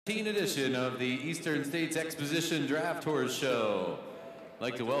Edition of the Eastern States Exposition Draft Horse Show. I'd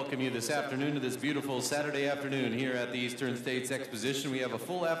like to welcome you this afternoon to this beautiful Saturday afternoon here at the Eastern States Exposition. We have a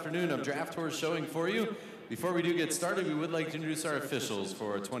full afternoon of draft horse showing for you. Before we do get started, we would like to introduce our officials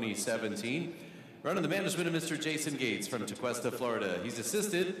for 2017. We're under the management of Mr. Jason Gates from Tequesta, Florida. He's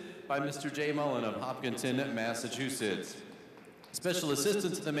assisted by Mr. Jay Mullen of Hopkinton, Massachusetts. Special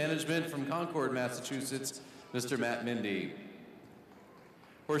assistant to the management from Concord, Massachusetts, Mr. Matt Mindy.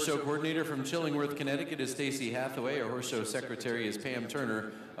 Horse show coordinator from Chillingworth, Connecticut is Stacy Hathaway. Our horse show secretary is Pam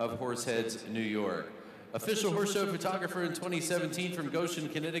Turner of Horseheads, New York. Official horse show photographer in 2017 from Goshen,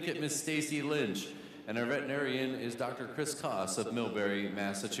 Connecticut, Miss Stacy Lynch. And our veterinarian is Dr. Chris Koss of Millbury,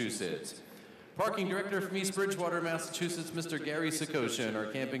 Massachusetts. Parking director from East Bridgewater, Massachusetts, Mr. Gary Sikosha. And our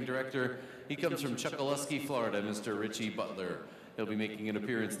camping director, he comes from Chokoloskee, Florida, Mr. Richie Butler. He'll be making an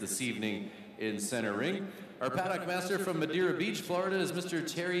appearance this evening in center ring. Our paddock master from Madeira Beach, Florida is Mr.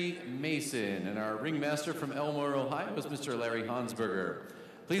 Terry Mason. And our ringmaster from Elmore, Ohio is Mr. Larry Hansberger.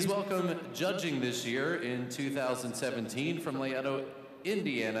 Please welcome judging this year in 2017 from Layetto,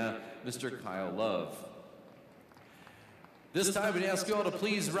 Indiana, Mr. Kyle Love. This time we ask you all to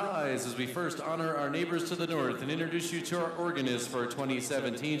please rise as we first honor our neighbors to the north and introduce you to our organist for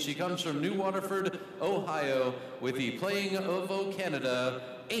 2017. She comes from New Waterford, Ohio, with the Playing of O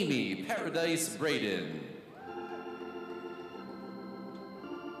Canada, Amy Paradise Braden.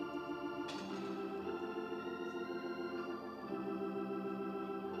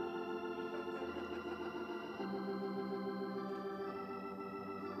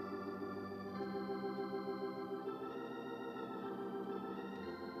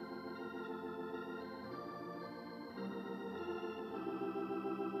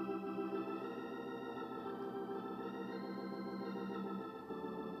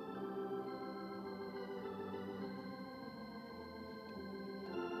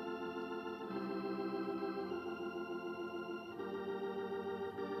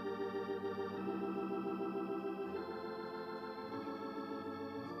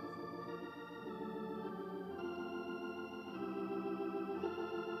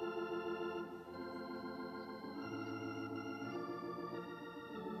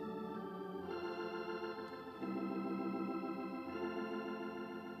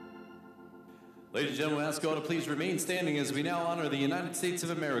 Ladies and gentlemen, I ask you all to please remain standing as we now honor the United States of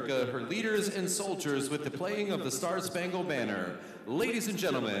America, her leaders and soldiers with the playing of the Star-Spangled Banner. Ladies and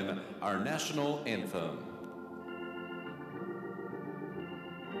gentlemen, our national anthem.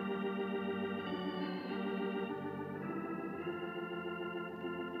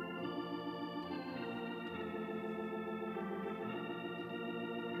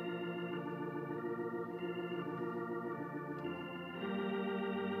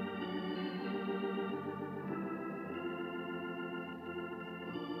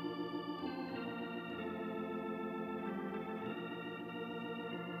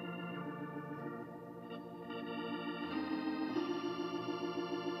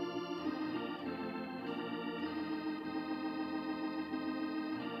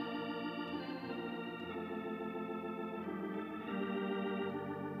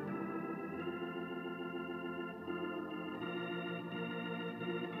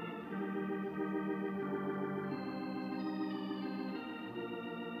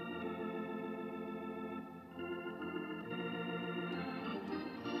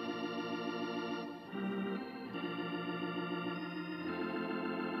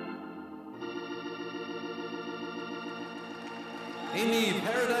 Amy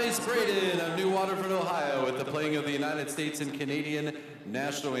Paradise Braden of New Waterford, Ohio, with the playing of the United States and Canadian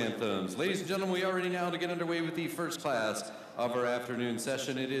national anthems. Ladies and gentlemen, we are ready now to get underway with the first class of our afternoon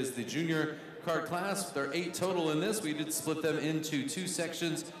session. It is the junior card class. There are 8 total in this. We did split them into 2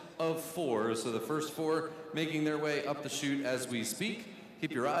 sections of 4. So the first 4 making their way up the chute as we speak.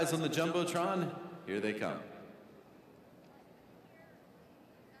 Keep your eyes on the Jumbotron. Here they come.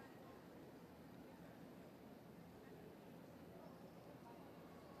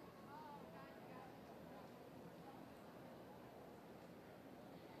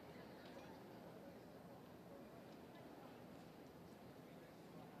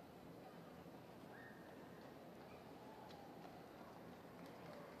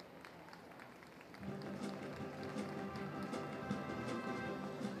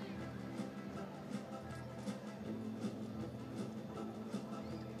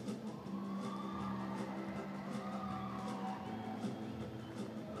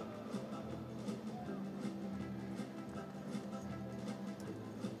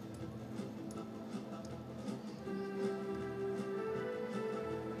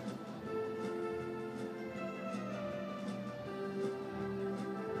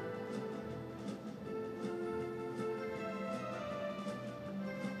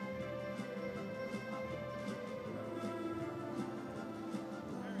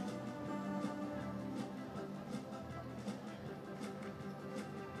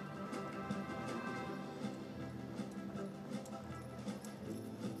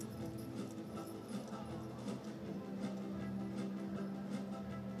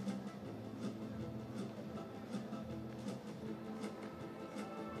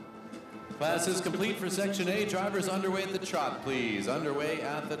 Class is complete for Section A. Drivers underway at the trot, please. Underway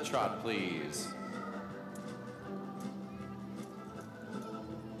at the trot, please.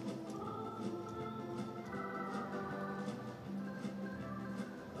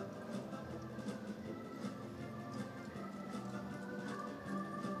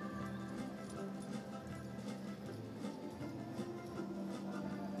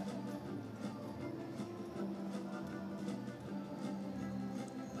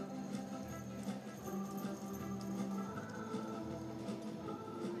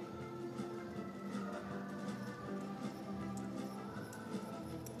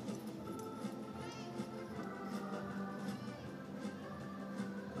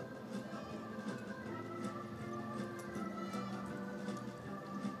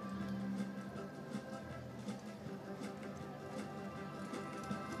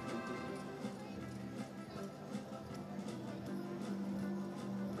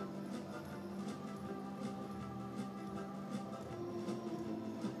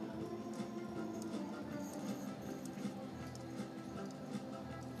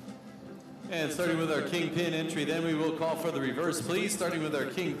 And starting with our kingpin entry, then we will call for the reverse, please. Starting with our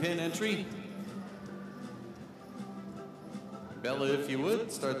kingpin entry. Bella, if you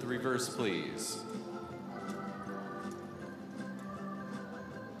would, start the reverse, please.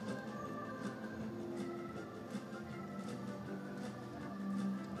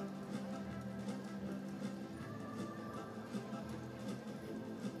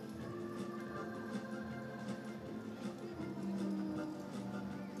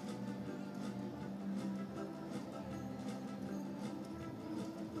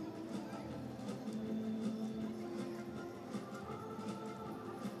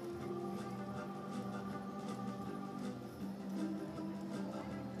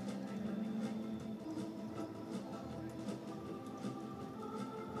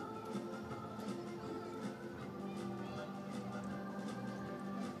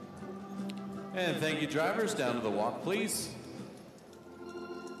 And thank you, drivers. Down to the walk, please.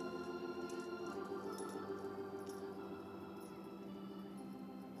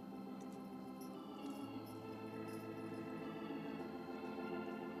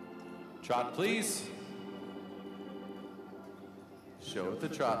 Trot, please. Show at the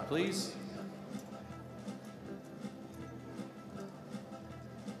trot, please.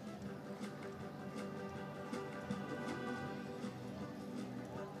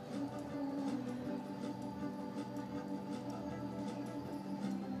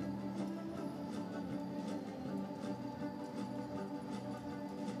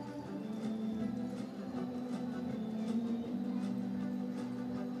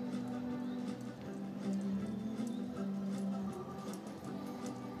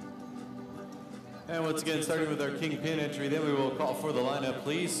 And once again, starting with our kingpin entry, then we will call for the lineup,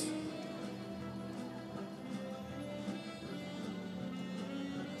 please.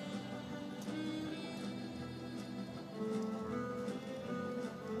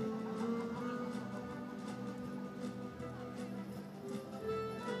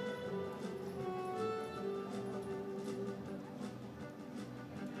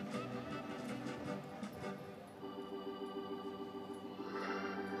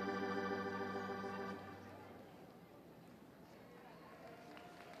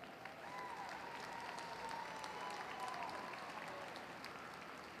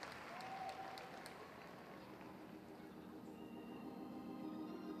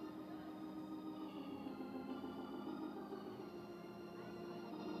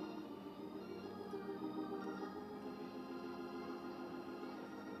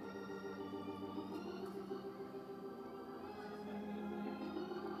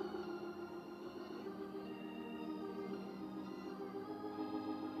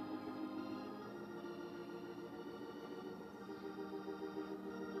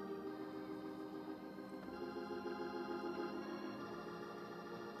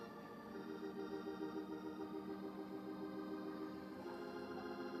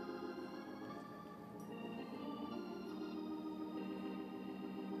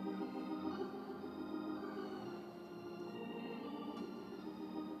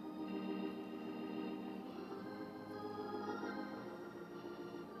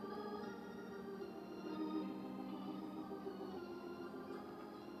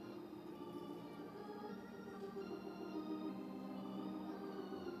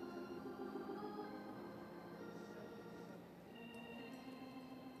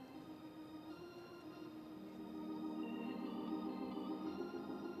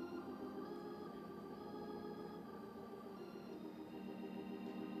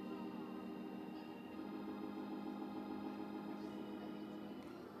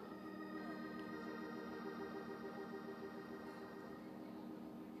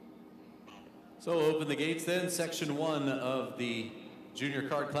 So we'll open the gates then. Section 1 of the junior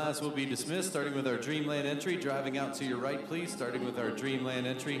kart class will be dismissed, starting with our Dreamland entry. Driving out to your right, please. Starting with our Dreamland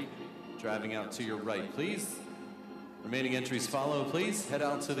entry. Driving out to your right, please. Remaining entries follow, please. Head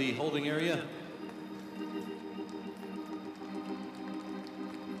out to the holding area.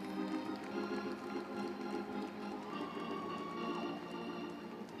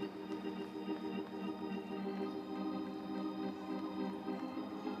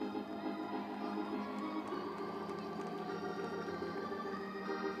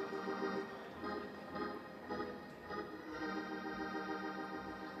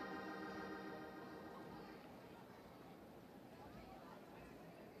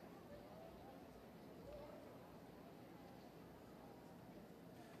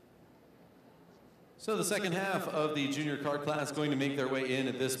 So the second half of the junior kart class going to make their way in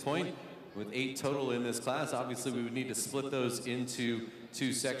at this point with 8 total in this class. Obviously, we would need to split those into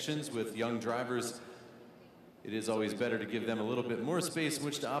 2 sections with young drivers. It is always better to give them a little bit more space in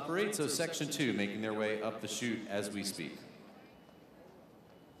which to operate. So section 2 making their way up the chute as we speak.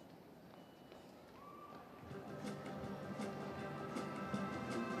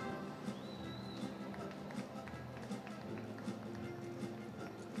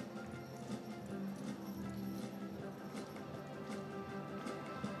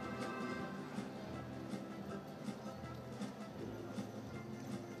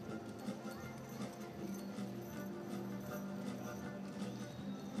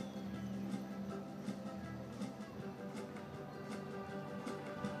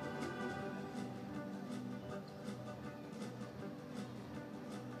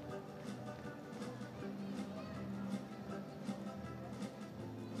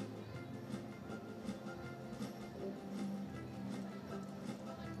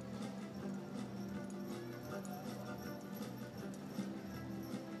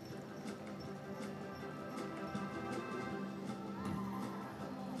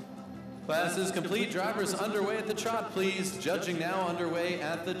 Class is complete. Drivers underway at the trot, please. Judging now underway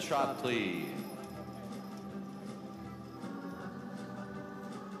at the trot, please.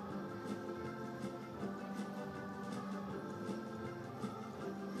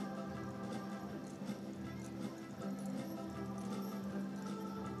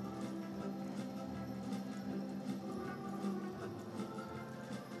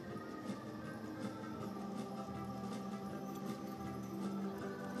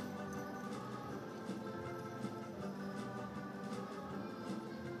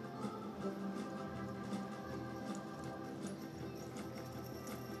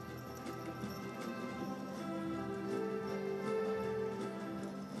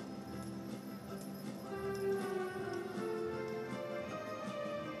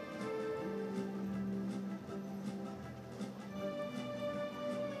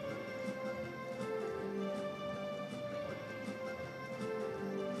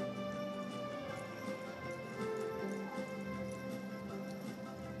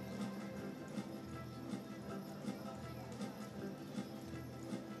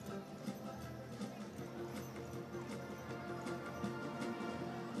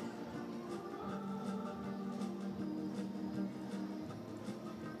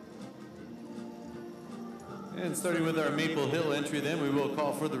 And starting with our Maple Hill entry then, we will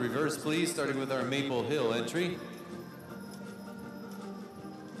call for the reverse, please, starting with our Maple Hill entry.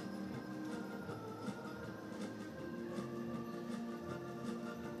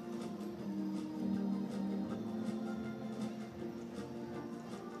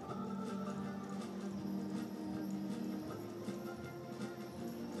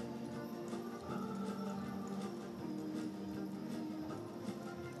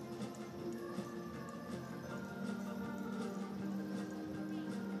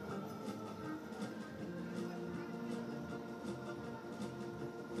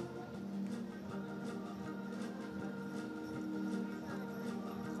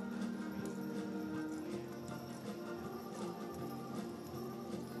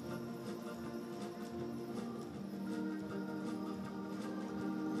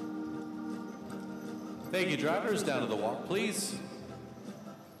 Thank you, drivers. Down to the walk, please.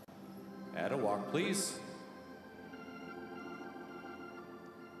 Add a walk, please.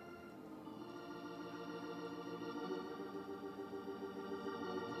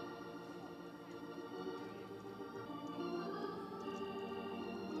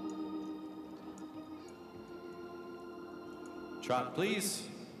 Trot, please.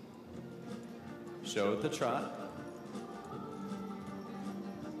 Show at the trot.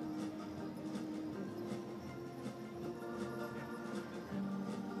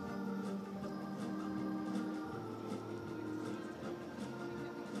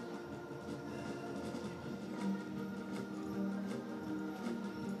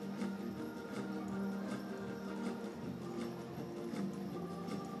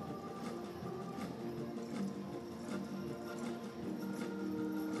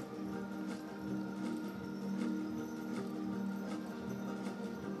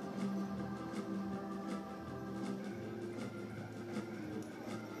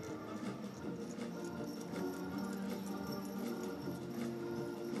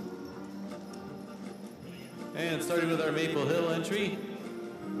 And starting with our Maple Hill entry,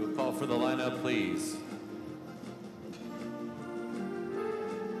 we'll call for the lineup, please.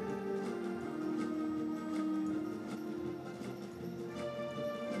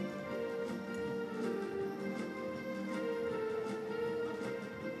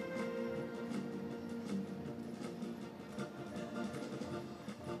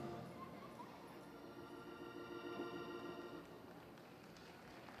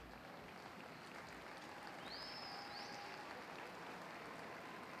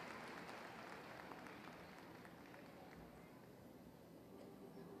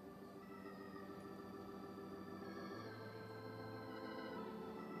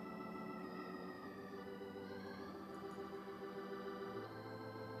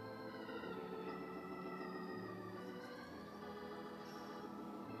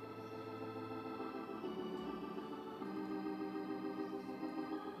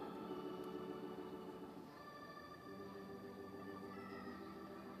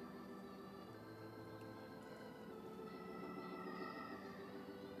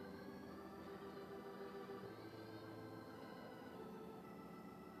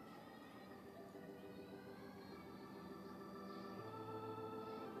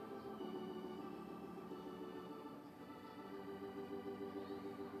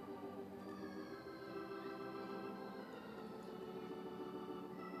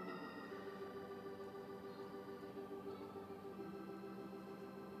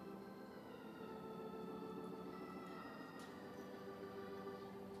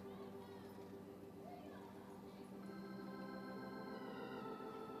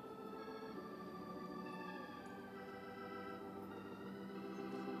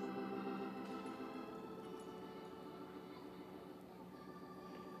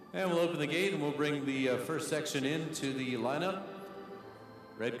 And we'll open the gate and we'll bring the first section into the lineup.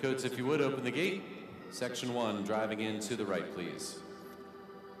 Redcoats, if you would, open the gate. Section 1, driving in to the right, please.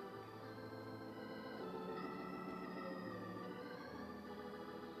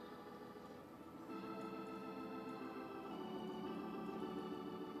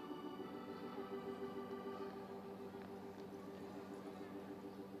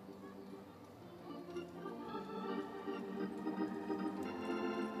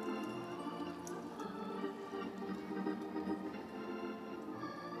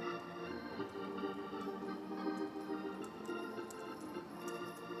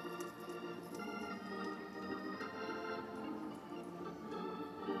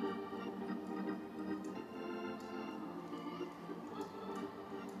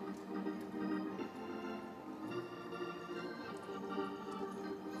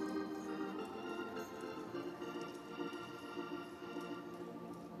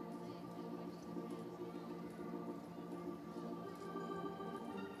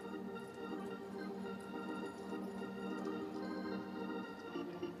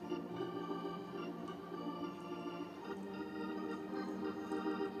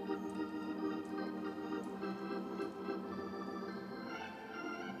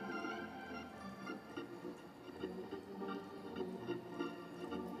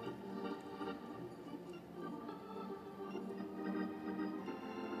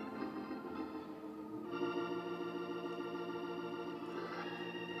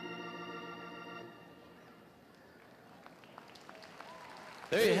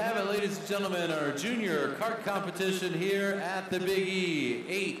 There you have it, ladies and gentlemen, our junior kart competition here at the Big E.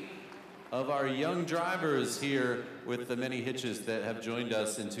 8 of our young drivers here with the many hitches that have joined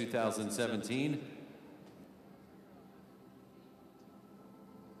us in 2017.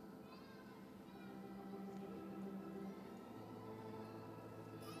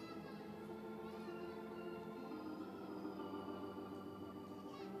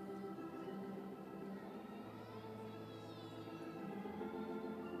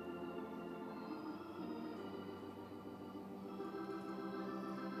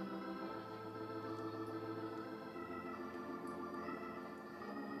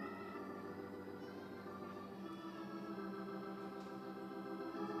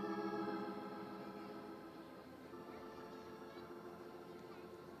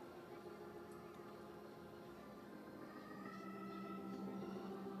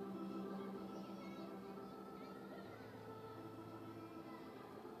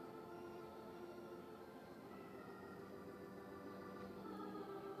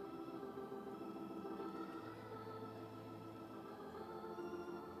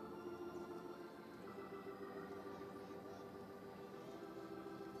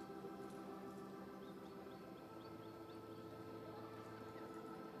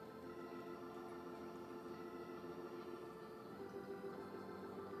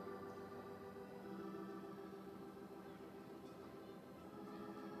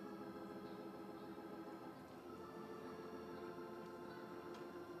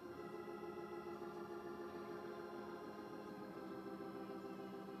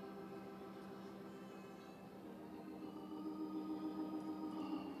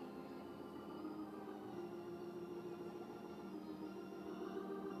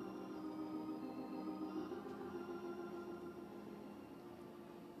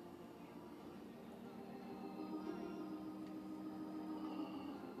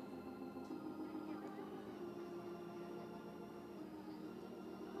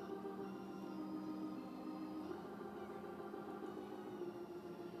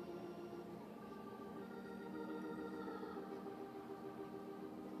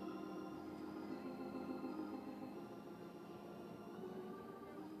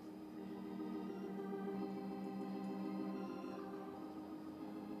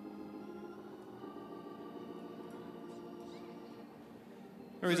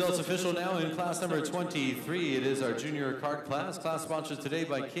 Results official now in class number 23. It is our junior kart class. Class sponsored today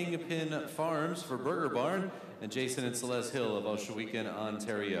by Kingpin Farms for Burger Barn and Jason and Celeste Hill of Ohsweken,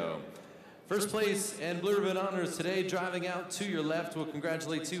 Ontario. First place and blue ribbon honors today, driving out to your left. We'll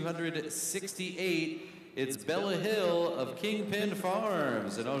congratulate 268. It's Bella Hill of Kingpin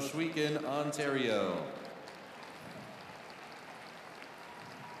Farms in Ohsweken, Ontario.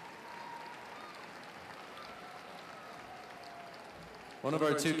 One of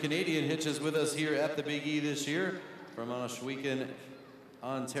our two Canadian hitches with us here at the Big E this year from Ohsweken,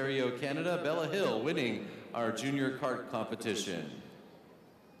 Ontario, Canada. Bella Hill winning our junior kart competition.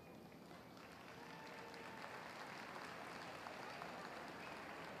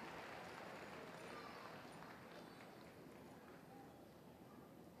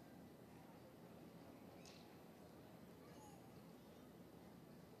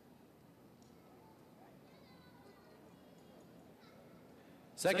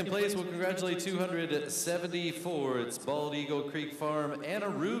 Second place, we'll congratulate 274. It's Bald Eagle Creek Farm. Anna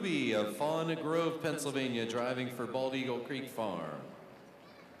Ruby of Fawn Grove, Pennsylvania, driving for Bald Eagle Creek Farm.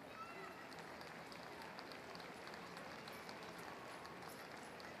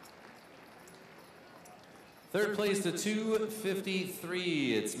 Third place to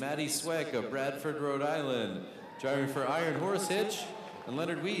 253. It's Maddie Sweck of Bradford, Rhode Island, driving for Iron Horse Hitch, and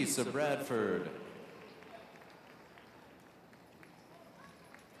Leonard Weiss of Bradford.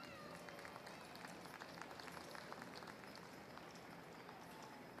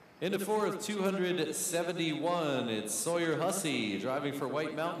 Into fourth, 271, it's Sawyer Hussey, driving for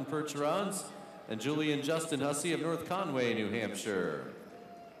White Mountain Percherons, and Julian Justin Hussey of North Conway, New Hampshire.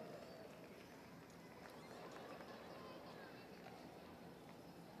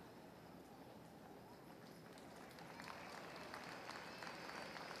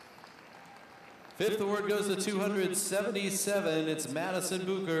 Fifth award goes to 277, it's Madison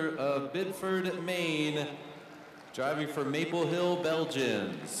Bucher of Bidford, Maine, driving for Maple Hill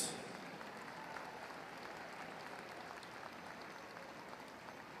Belgians.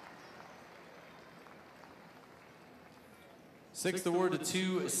 Sixth award to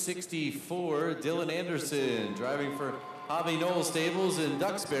 264, Dylan Anderson, driving for Hobby Knoll Stables in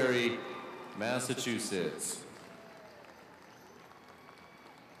Duxbury, Massachusetts.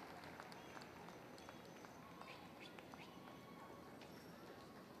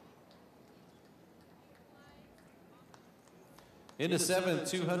 Into seventh,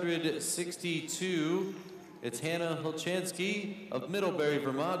 262, it's Hannah Hulchansky of Middlebury,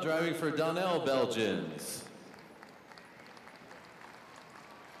 Vermont, driving for Donnell Belgians.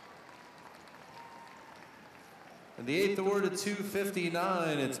 And the eighth award at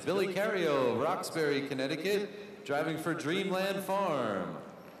 259, it's Billy Cario of Roxbury, Connecticut, driving for Dreamland Farm.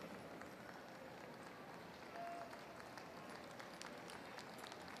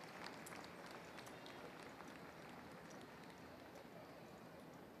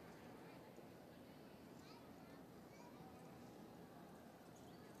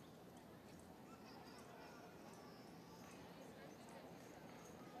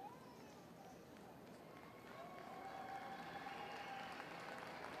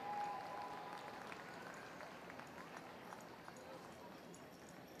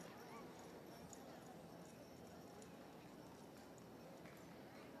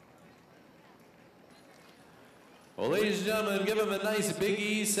 Well, ladies and gentlemen, give them a nice Big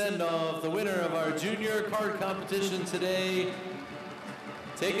E send-off. The winner of our junior kart competition today,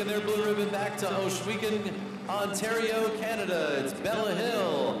 taking their blue ribbon back to Ohsweken, Ontario, Canada. It's Bella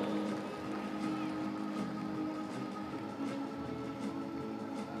Hill.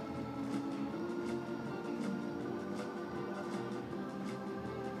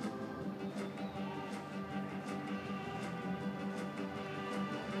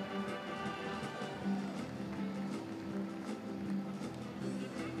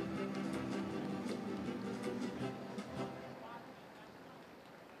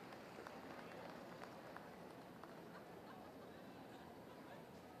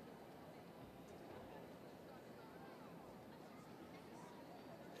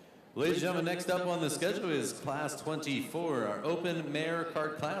 Ladies and gentlemen, next up on the schedule is Class 24, our open mare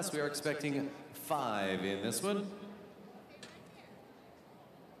kart class. We are expecting 5 in this one.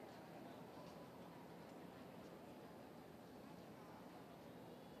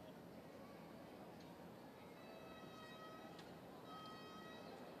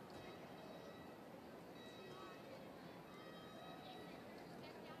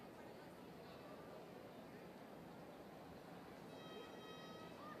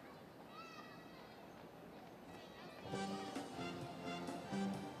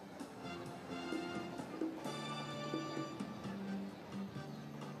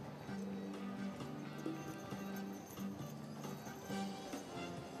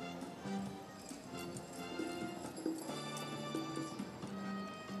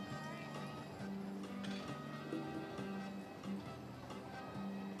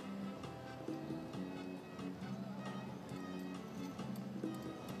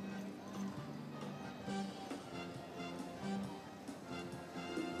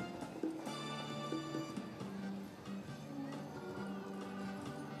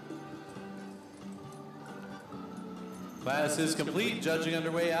 Class is complete. Judging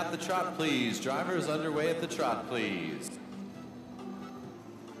underway at the trot, please. Drivers underway at the trot, please.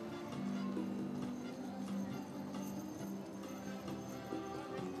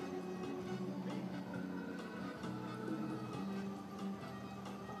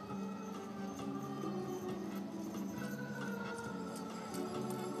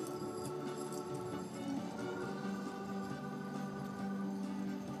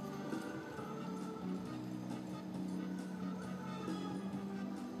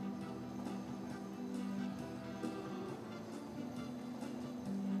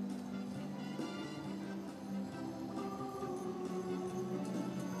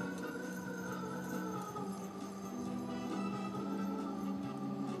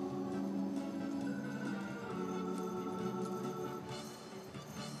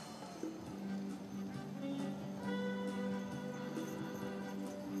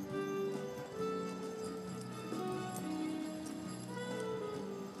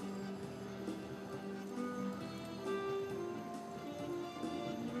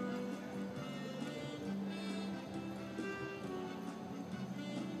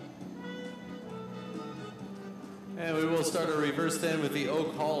 And we will start a reverse then with the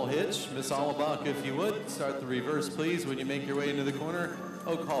Oak Hall hitch. Miss Allebach, if you would, start the reverse, please, when you make your way into the corner.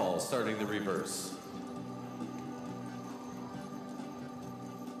 Oak Hall starting the reverse.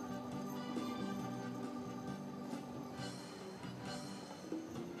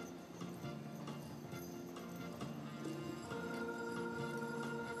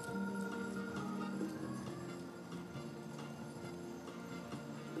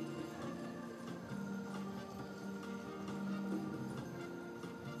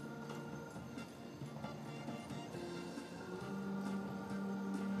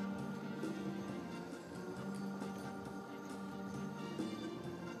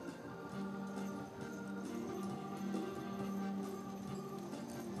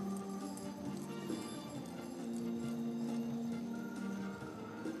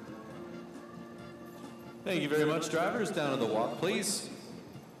 Thank you very much, drivers. Down to the walk, please.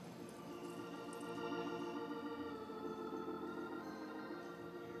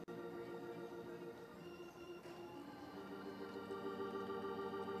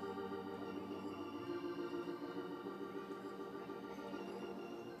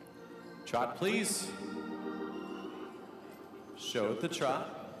 Trot, please. Show at the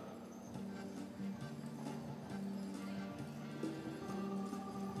trot.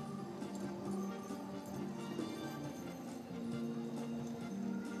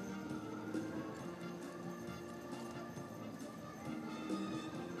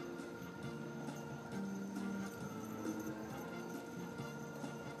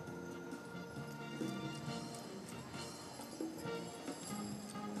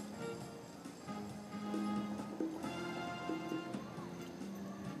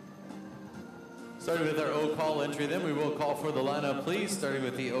 Starting with our Oak Hall entry, then we will call for the lineup, please, starting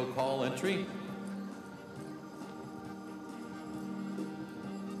with the Oak Hall entry.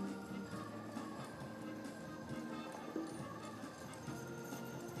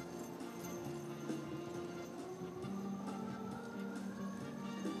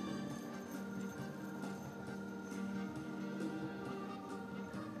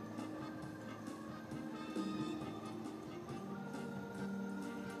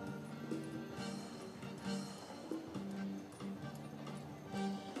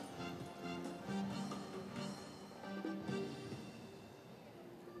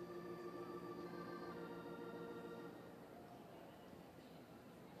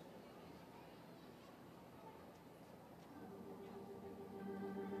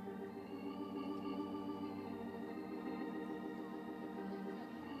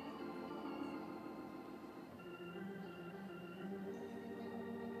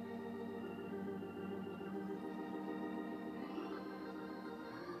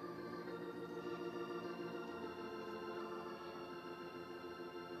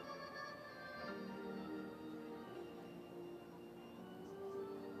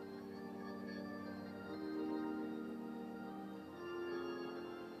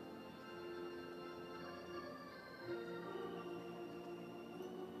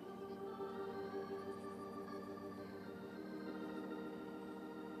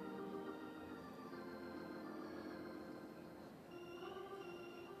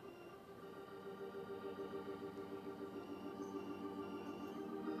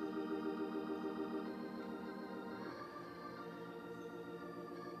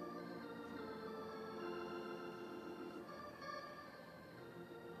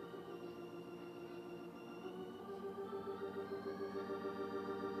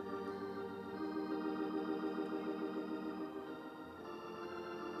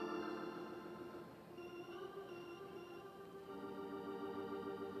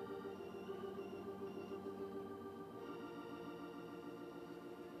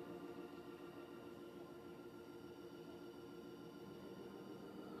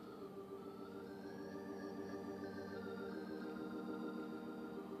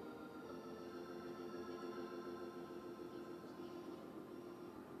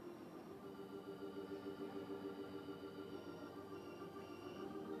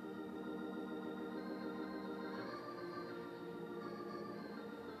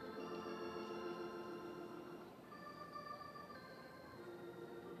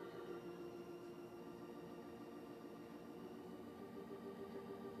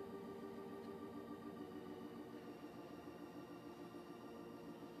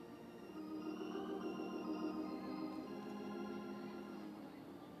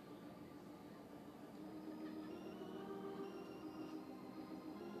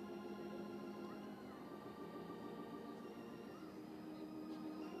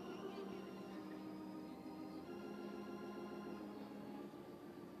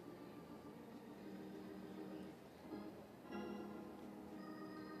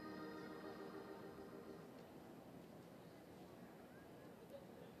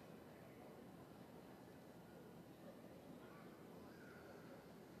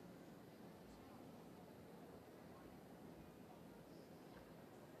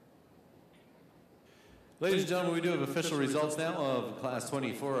 Ladies and gentlemen, we do have official results now of Class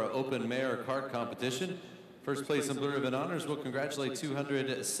 24 Open Mare Kart Competition. First place in Blue Ribbon Honors, we'll congratulate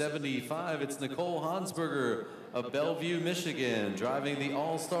 275. It's Nicole Hansberger of Bellevue, Michigan, driving the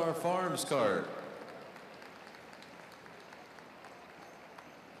All-Star Farms kart.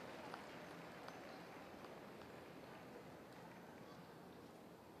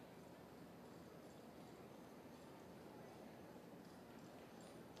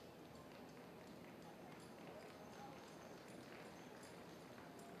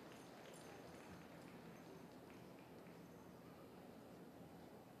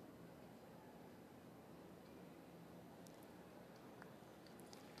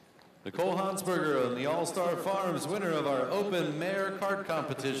 Nicole Hansberger on the All-Star Farms, winner of our Open Mare Kart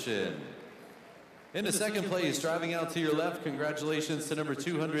Competition. In the second place, driving out to your left, congratulations to number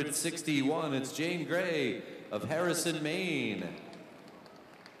 261. It's Jane Gray of Harrison, Maine.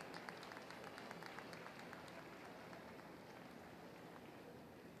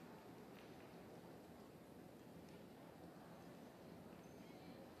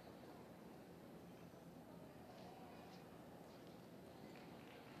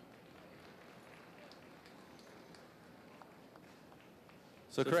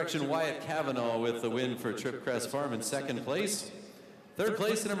 So correction, Wyatt Cavanaugh with the win for Trip Crest Farm in second place. Third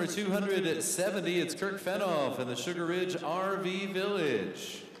place, number 270, it's Kirk Fenoff in the Sugar Ridge RV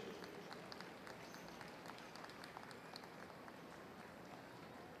Village.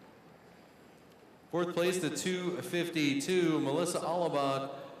 Fourth place, the 252, Melissa Allebach,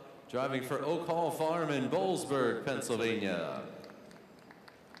 driving for Oak Hall Farm in Boalsburg, Pennsylvania.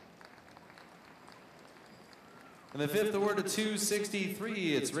 And the fifth award to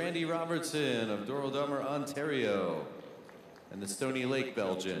 263, it's Randy Robertson of Dorodummer, Ontario, and the Stony Lake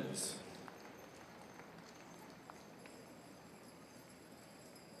Belgians.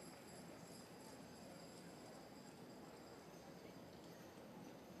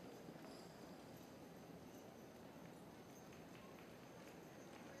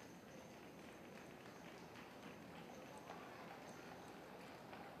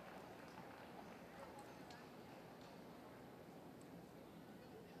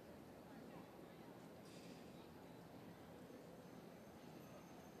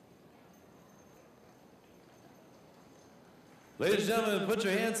 Ladies and gentlemen, put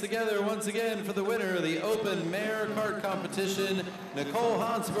your hands together once again for the winner of the Open Mare Kart Competition, Nicole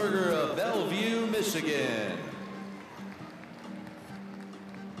Hansberger of Bellevue, Michigan.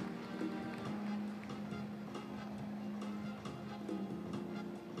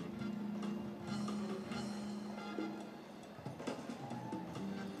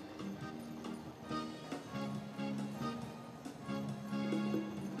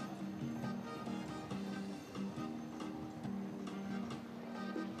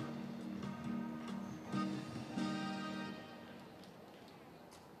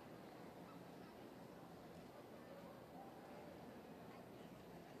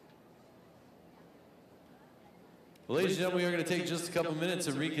 Ladies and gentlemen, we are going to take just a couple minutes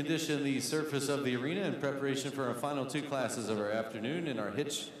and recondition the surface of the arena in preparation for our final two classes of our afternoon in our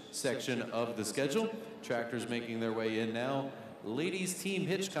hitch section of the schedule. Tractors making their way in now. Ladies team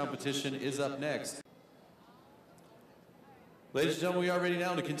hitch competition is up next. Ladies and gentlemen, we are ready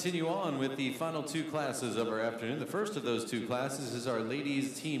now to continue on with the final two classes of our afternoon. The first of those two classes is our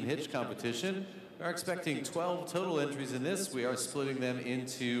ladies team hitch competition. We are expecting 12 total entries in this. We are splitting them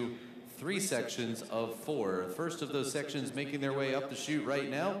into 3 sections of 4. First of those sections making their way up the chute right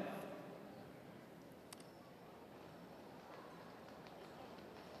now.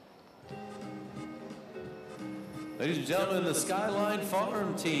 Ladies and gentlemen, the Skyline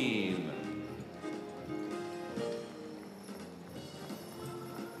Farm team.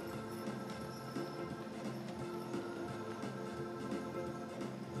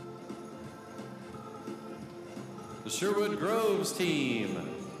 The Sherwood Groves team.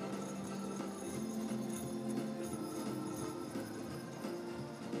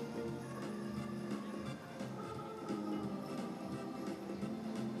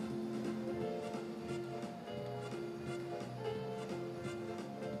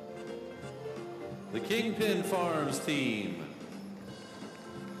 The Kingpin Farms team.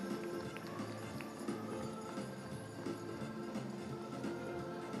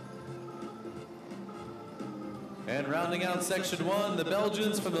 And rounding out section 1, the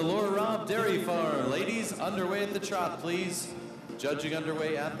Belgians from the Laura Robb Dairy Farm. Ladies, underway at the trot, please. Judging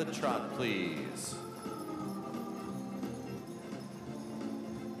underway at the trot, please.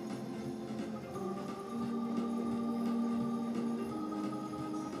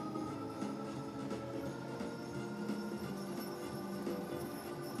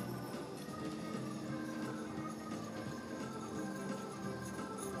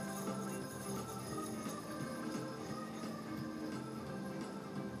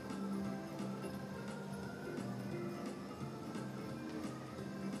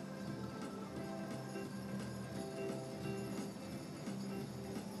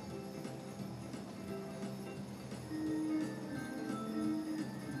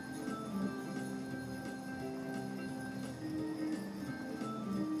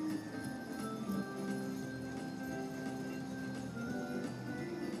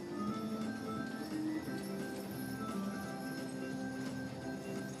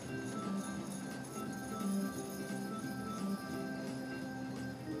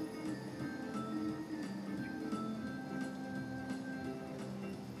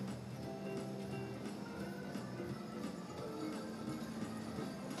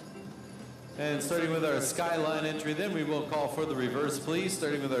 And starting with our Skyline entry, then we will call for the reverse, please.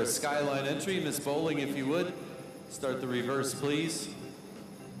 Starting with our Skyline entry, Miss Bowling, if you would, start the reverse, please.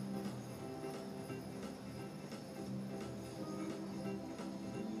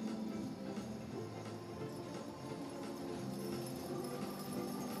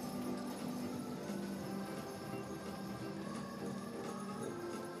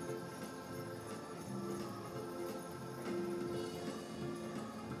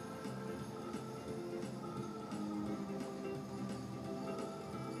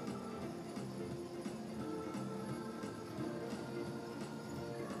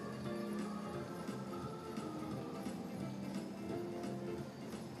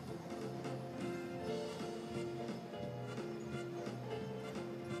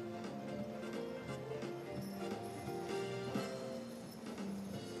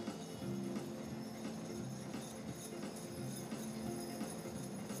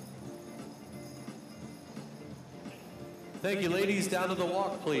 Thank you, ladies. Down to the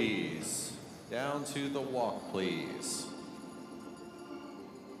walk, please. Down to the walk, please.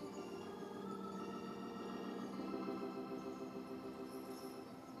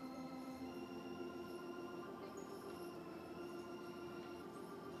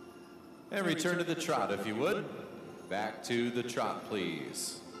 And return to the trot, if you would. Back to the trot,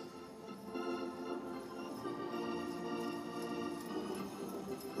 please.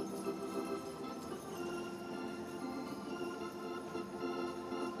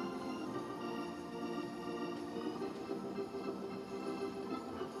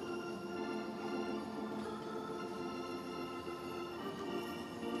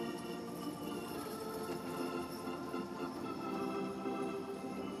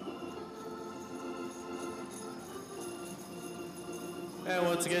 And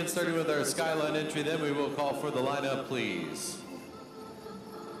once again, starting with our Skyline entry, then we will call for the lineup, please.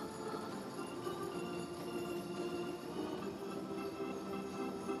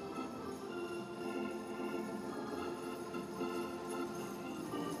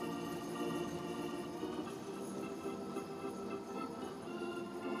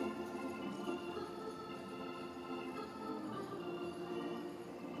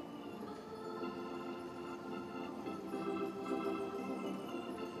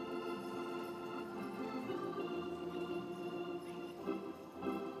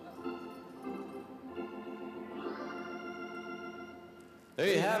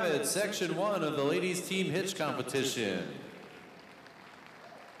 There you have it, Section 1 of the ladies' team hitch competition.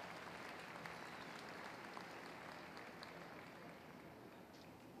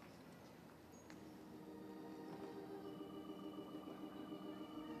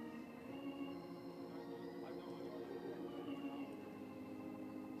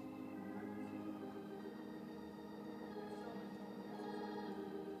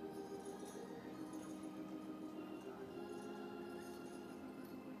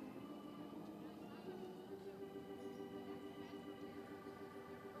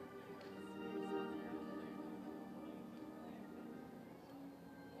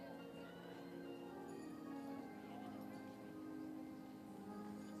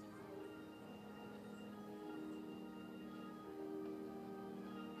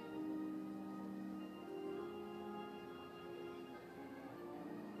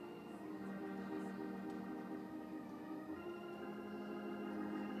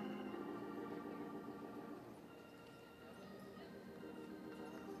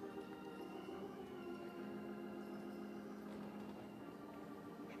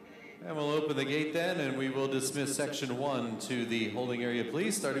 And we'll open the gate then, and we will dismiss Section 1 to the holding area,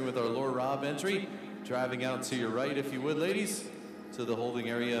 please, starting with our Laura Robb entry. Driving out to your right, if you would, ladies, to the holding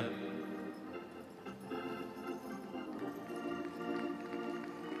area.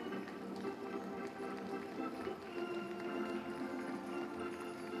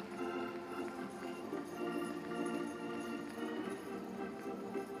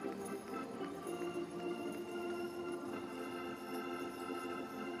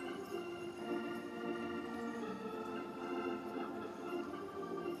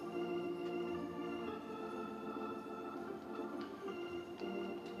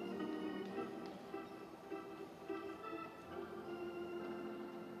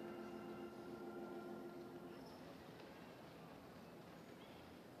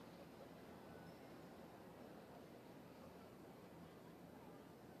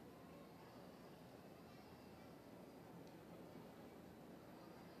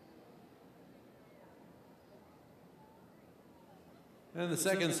 And the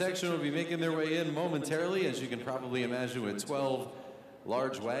second section will be making their way in momentarily, as you can probably imagine, with 12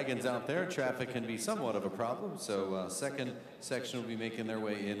 large wagons out there, traffic can be somewhat of a problem. So second section will be making their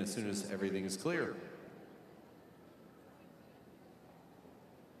way in as soon as everything is clear.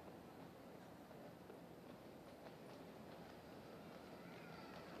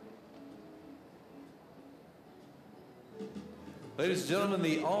 Ladies and gentlemen,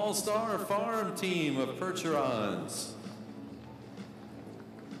 the All-Star Farm team of Percherons.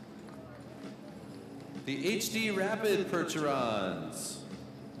 The HD Rapid Percherons.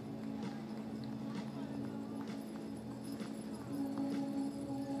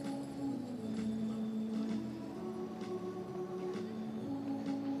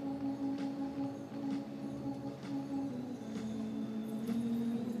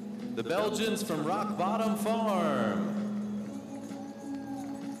 The Belgians from Rock Bottom Farm.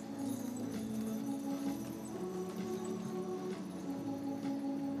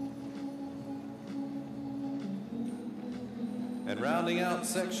 And rounding out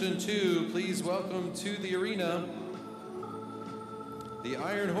section 2, please welcome to the arena the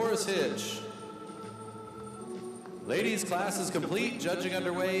Iron Horse Hitch. Ladies, class is complete. Judging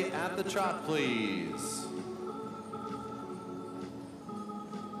underway at the trot, please.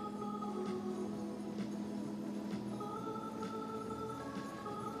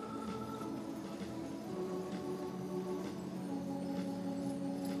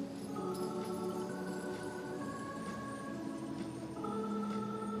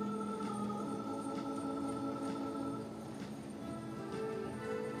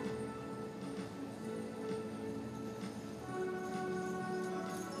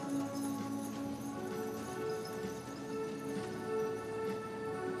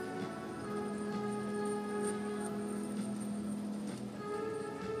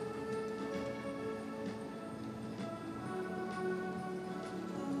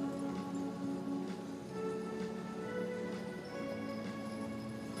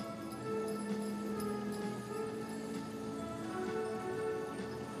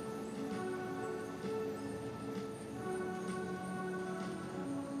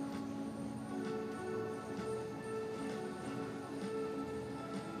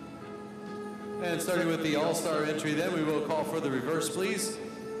 And starting with the All-Star entry then, we will call for the reverse, please.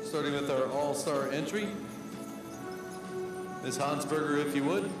 Starting with our All-Star entry. Ms. Hansberger, if you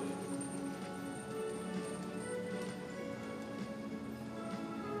would.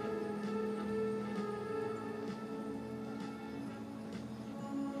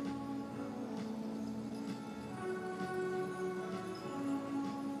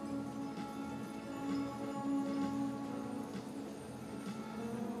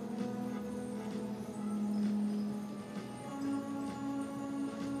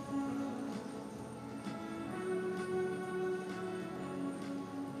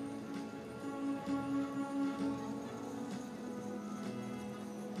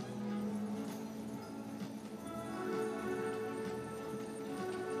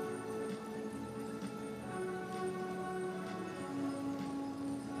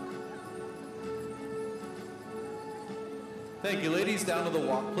 Thank you, ladies. Down to the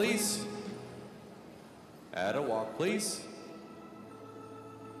walk, please. At a walk, please.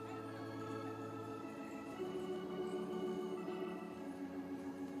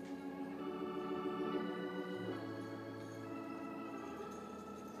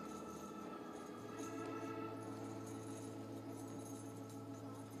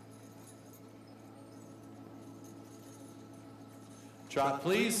 Trot,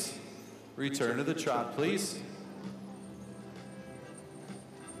 please. Return to the trot, please.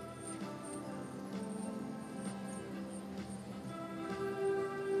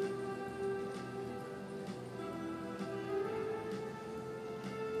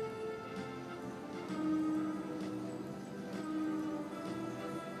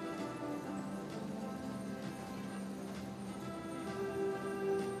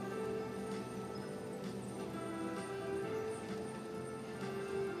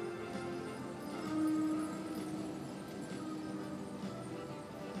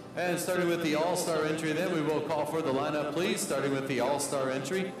 And starting with the All-Star entry then, we will call for the lineup, please. Starting with the All-Star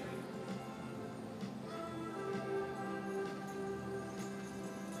entry.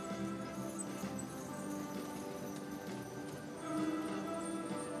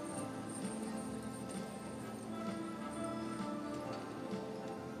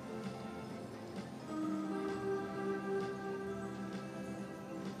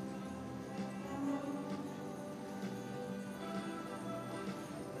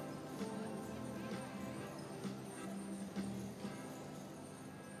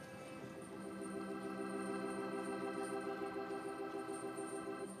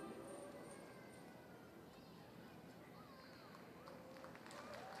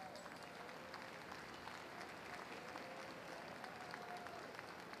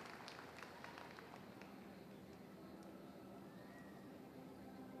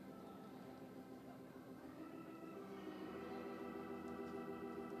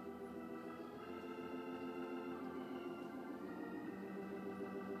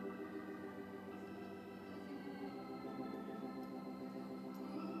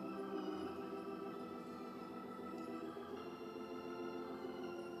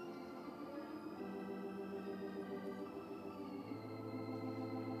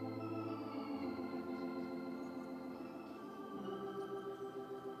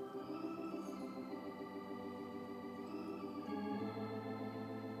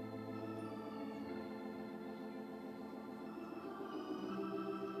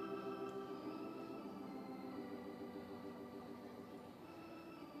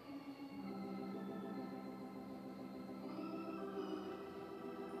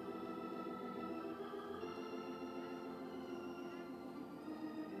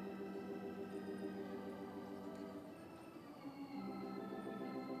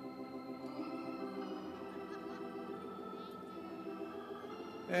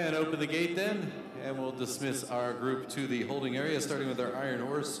 And open the gate then, and we'll dismiss our group to the holding area, starting with our Iron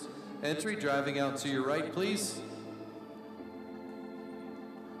Horse entry. Driving out to your right, please.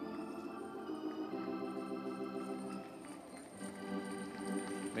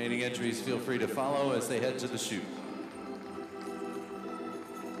 Remaining entries, feel free to follow as they head to the chute.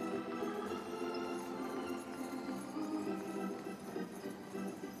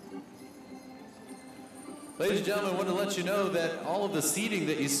 Ladies and gentlemen, I want to let you know that all of the seating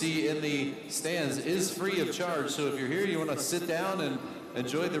that you see in the stands is free of charge. So if you're here, you want to sit down and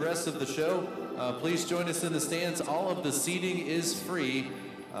enjoy the rest of the show, please join us in the stands. All of the seating is free.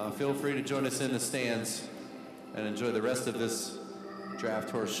 Feel free to join us in the stands and enjoy the rest of this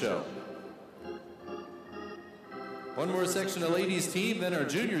Draft Horse show. One more section of ladies team, then our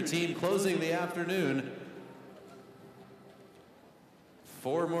junior team closing the afternoon.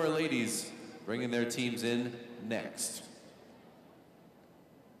 4 more ladies bringing their teams in next.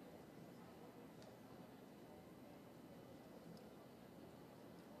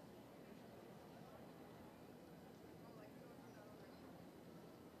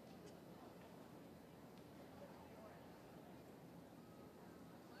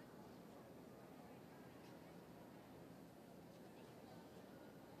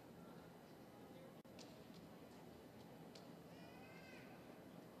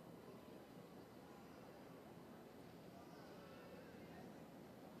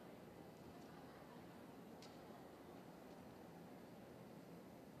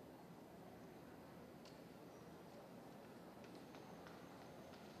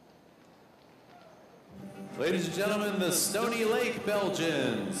 Ladies and gentlemen, the Stony Lake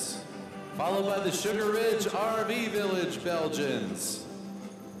Belgians, followed by the Sugar Ridge RV Village Belgians.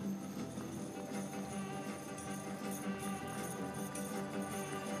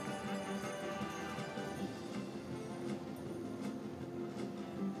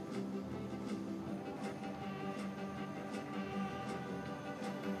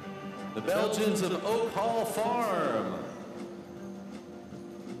 The Belgians of Oak Hall Farm.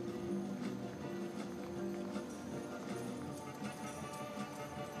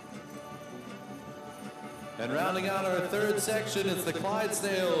 And rounding out our third section, it's the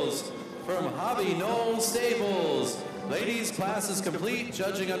Clydesdales from Hobby Knoll Stables. Ladies, class is complete.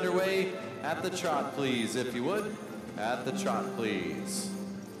 Judging underway. At the trot, please, if you would. At the trot, please.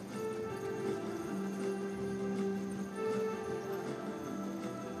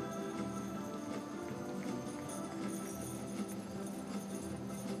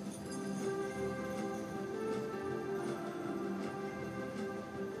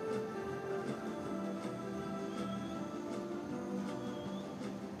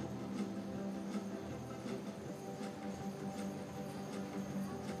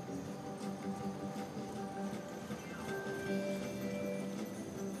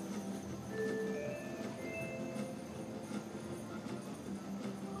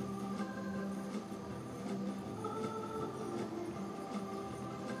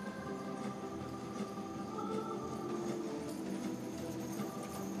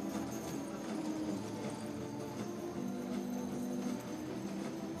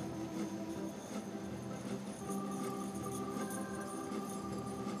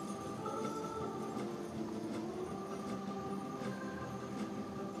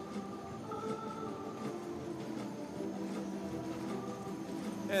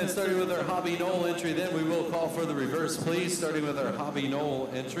 And starting with our Hobby Knoll entry, then we will call for the reverse, please. Starting with our Hobby Knoll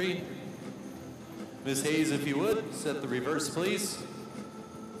entry. Ms. Hayes, if you would, set the reverse, please.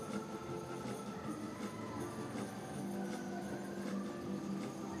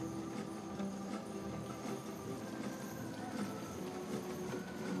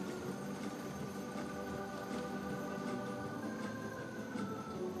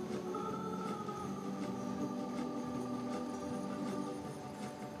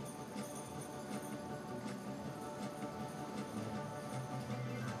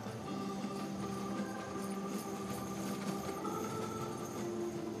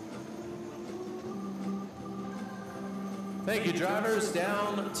 Thank you, drivers.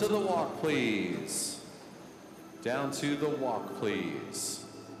 Down to the walk, please. Down to the walk, please.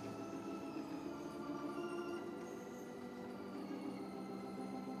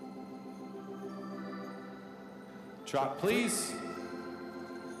 Trot, please.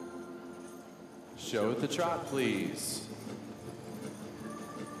 Show at the trot, please.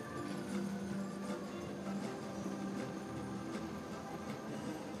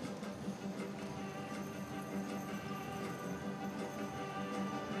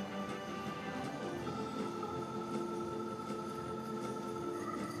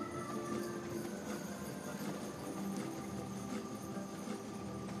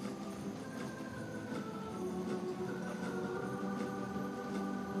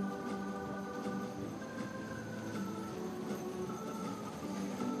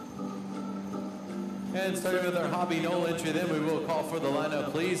 And starting with our Hobby Knoll entry, then we will call for the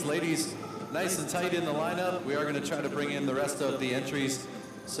lineup, please. Ladies, nice and tight in the lineup. We are going to try to bring in the rest of the entries.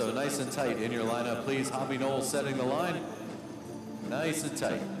 So nice and tight in your lineup, please. Hobby Knoll setting the line. Nice and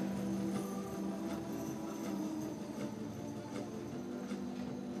tight.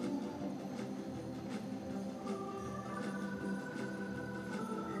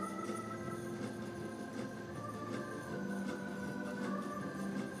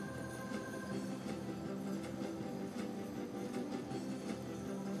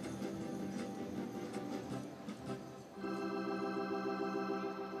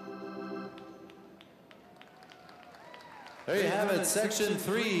 There you have it, section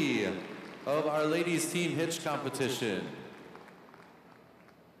 3 of our ladies team hitch competition.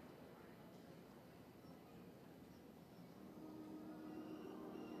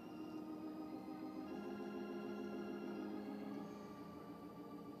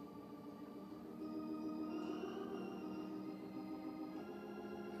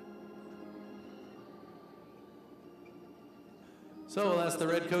 So we'll ask the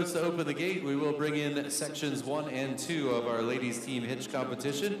Redcoats to open the gate. We will bring in sections 1 and 2 of our ladies team hitch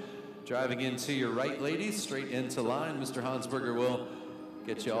competition. Driving into your right, ladies, straight into line. Mr. Hansberger will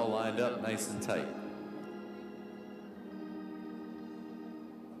get you all lined up nice and tight.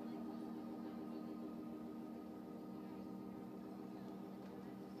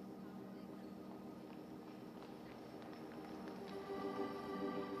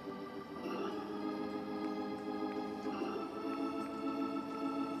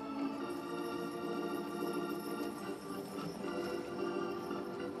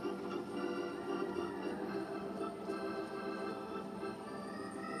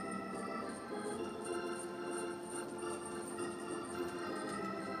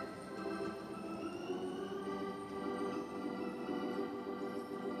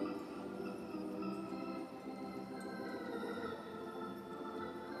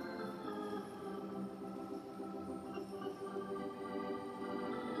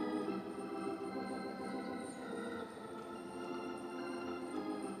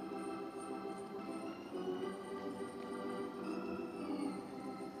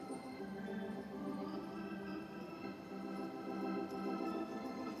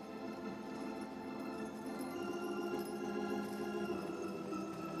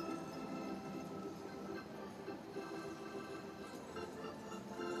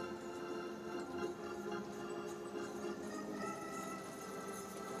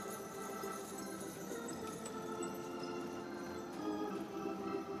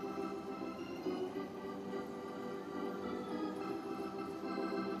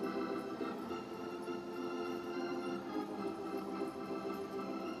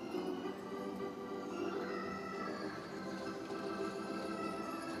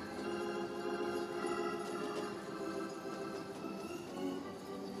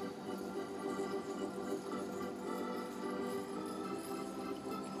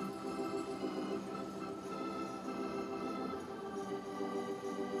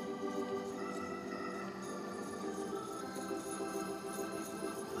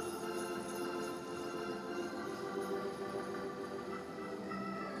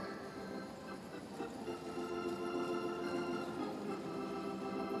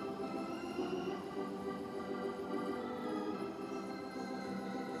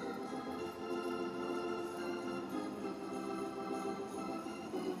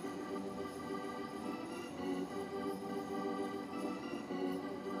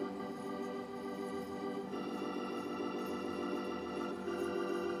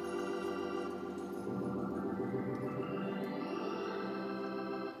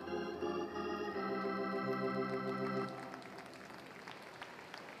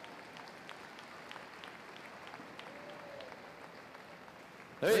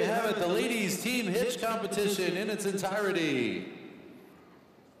 There you have it, the ladies team hitch competition in its entirety.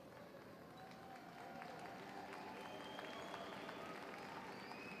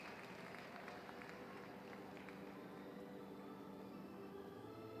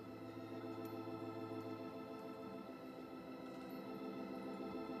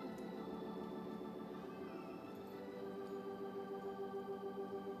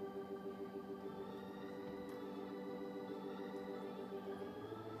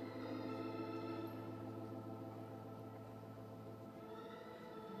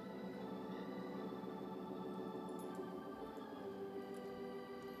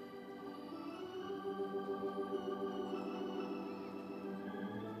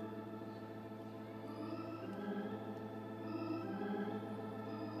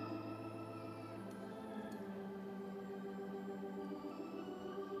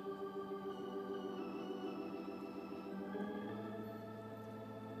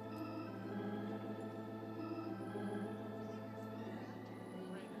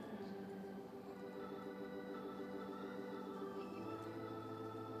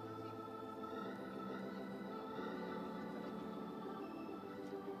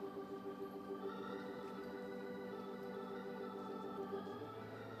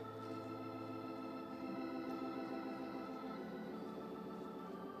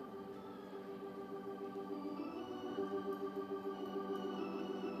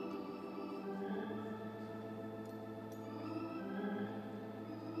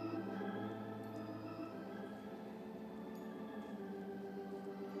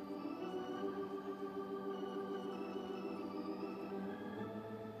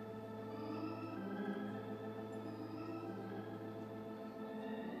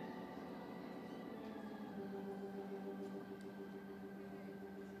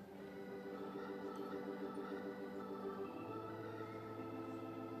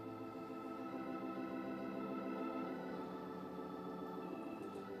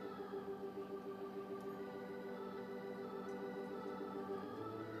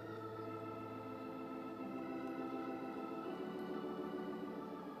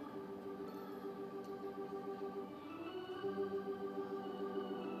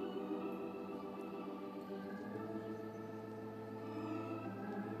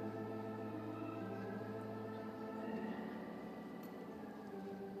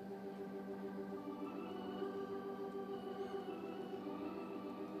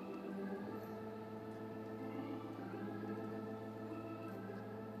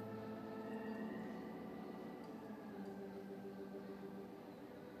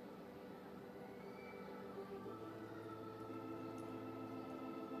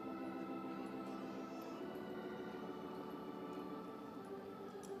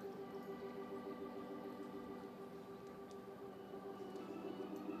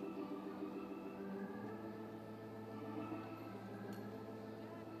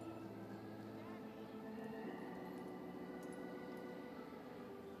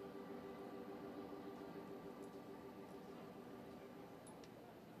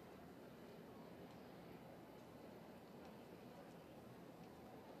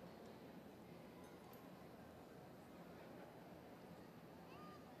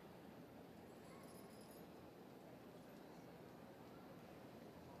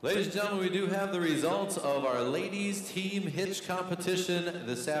 Ladies and gentlemen, we do have the results of our ladies team hitch competition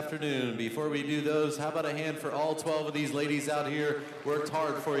this afternoon. Before we do those, how about a hand for all 12 of these ladies out here? Worked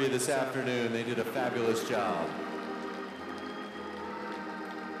hard for you this afternoon. They did a fabulous job.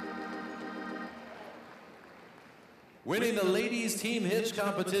 Winning the ladies team hitch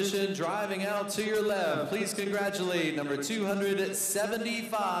competition, driving out to your left, please congratulate number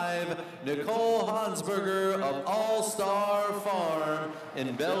 275, Nicole Hansberger of All Star Farm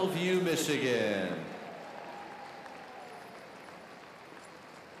in Bellevue, Michigan.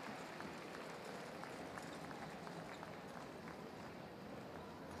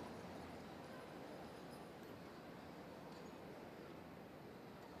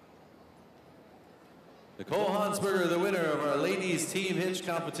 Nicole Hansberger, the winner of our ladies team hitch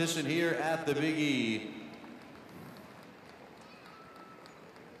competition here at the Big E.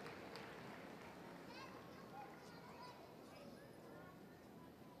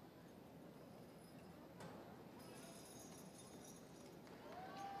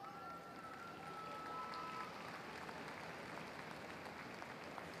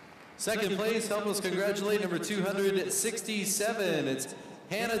 Second place, help us congratulate number 267. It's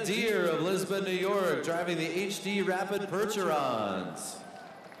Hannah Deere of Lisbon, New York, driving the HD Rapid Percherons.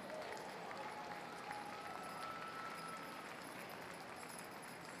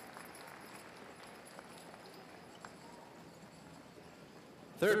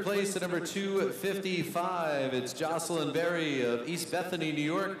 Third place at number 255, it's Jocelyn Berry of East Bethany, New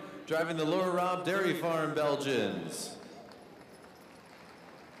York, driving the Laura Robb Dairy Farm Belgians.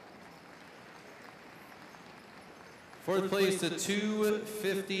 Fourth place at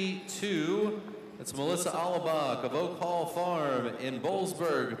 252, it's Melissa Alabach of Oak Hall Farm in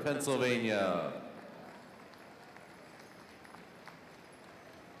Boalsburg, Pennsylvania.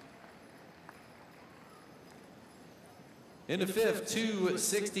 Into fifth,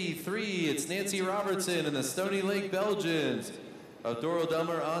 263, it's Nancy Robertson in the Stony Lake Belgians of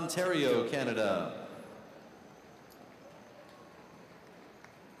Dorodummer, Ontario, Canada.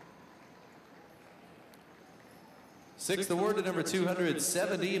 Sixth award to number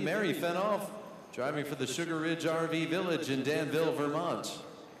 270, Mary Fenoff, driving for the Sugar Ridge RV Village in Danville, Vermont.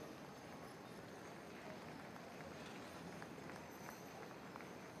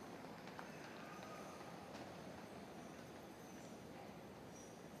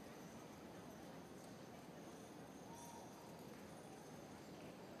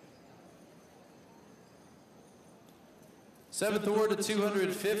 Seventh award to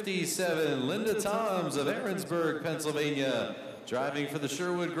 257, Linda Toms of Aaronsburg, Pennsylvania, driving for the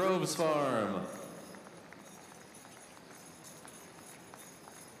Sherwood Groves Farm.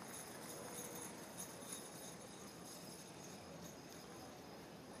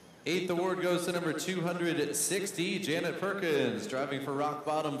 Eighth award goes to number 260, Janet Perkins, driving for Rock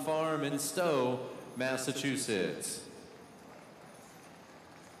Bottom Farm in Stowe, Massachusetts.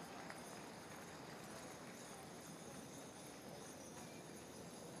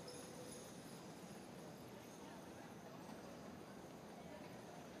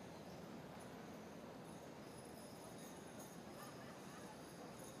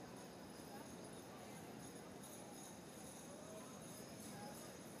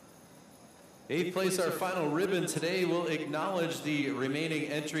 Eighth place, our final ribbon today. Will acknowledge the remaining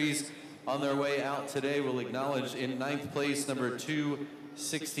entries on their way out today. We'll acknowledge in ninth place, number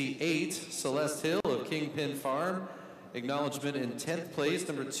 268, Celeste Hill of Kingpin Farm. Acknowledgement in 10th place,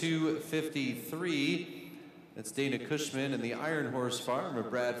 number 253. That's Dana Cushman and the Iron Horse Farm of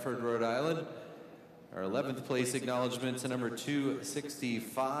Bradford, Rhode Island. Our 11th place acknowledgement to number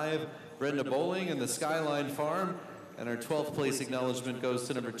 265, Brenda Bowling and the Skyline Farm. And our 12th place acknowledgement goes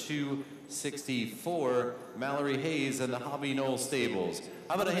to number 264, Mallory Hayes and the Hobby Knoll Stables.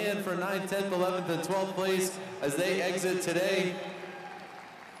 How about a hand for 9th, 10th, 11th, and 12th place as they exit today?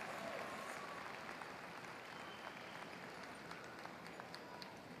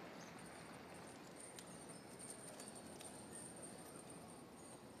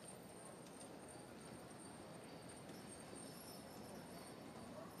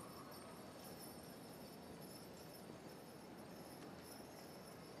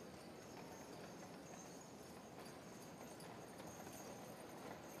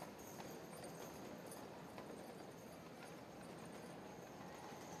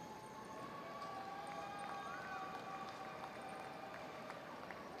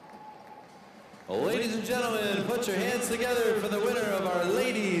 Ladies and gentlemen, put your hands together for the winner of our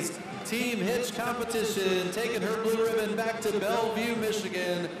ladies team hitch competition, taking her blue ribbon back to Bellevue,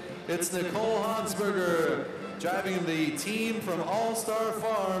 Michigan. It's Nicole Hansberger, driving the team from All Star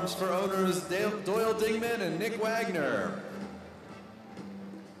Farms for owners Doyle Dingman and Nick Wagner.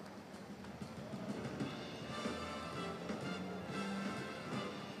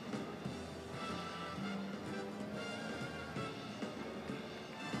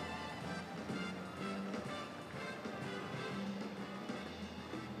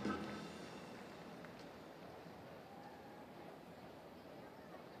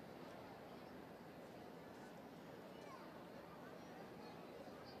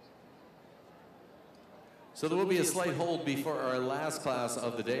 So there will be a slight hold before our last class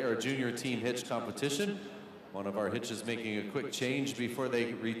of the day, our junior team hitch competition. One of our hitches making a quick change before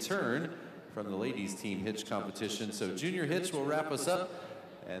they return from the ladies team hitch competition. So junior hitch will wrap us up,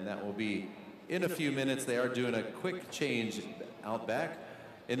 and that will be in a few minutes. They are doing a quick change out back.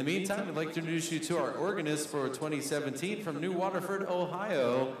 In the meantime, I'd like to introduce you to our organist for 2017 from New Waterford,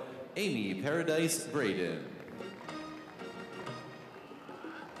 Ohio, Amy Paradise Braden.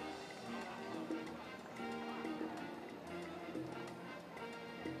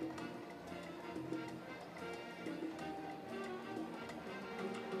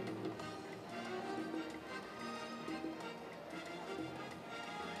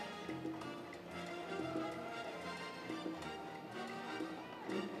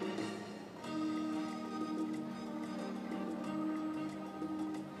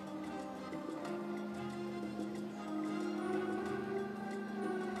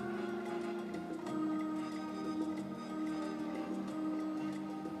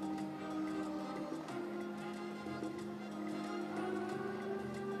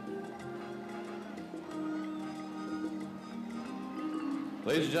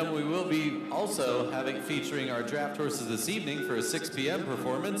 Ladies and gentlemen, we will be also featuring our draft horses this evening for a 6 p.m.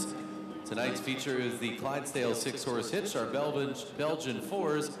 performance. Tonight's feature is the Clydesdale 6-horse hitch, our Belgian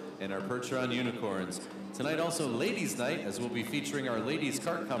fours, and our Percheron unicorns. Tonight also ladies' night, as we'll be featuring our ladies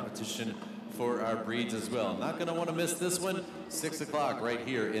cart competition for our breeds as well. Not going to want to miss this one, 6 o'clock right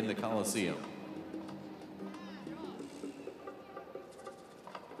here in the Coliseum.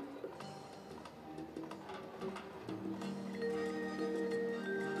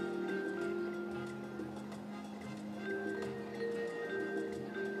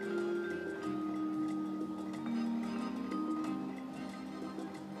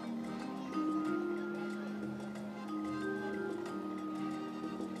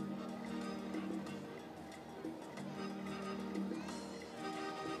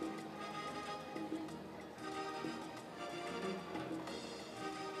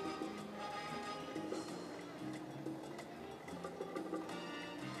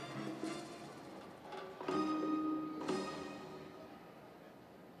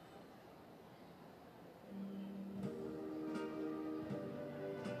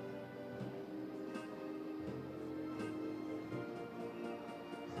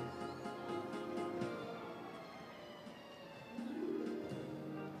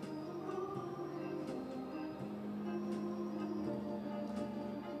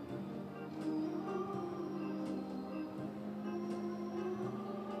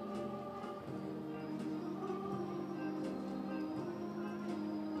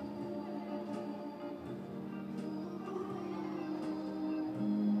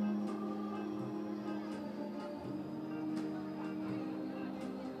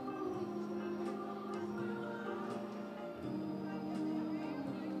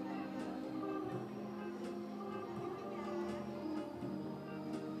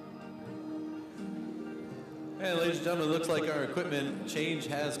 And ladies and gentlemen, it looks like our equipment change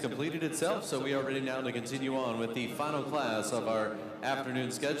has completed itself, so we are ready now to continue on with the final class of our afternoon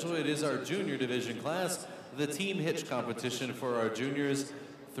schedule. It is our junior division class, the team hitch competition for our juniors.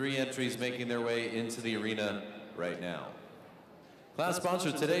 3 entries making their way into the arena right now. Class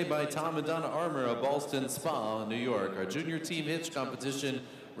sponsored today by Tom and Donna Armour of Ballston Spa, New York. Our junior team hitch competition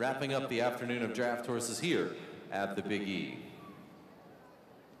wrapping up the afternoon of draft horses here at the Big E.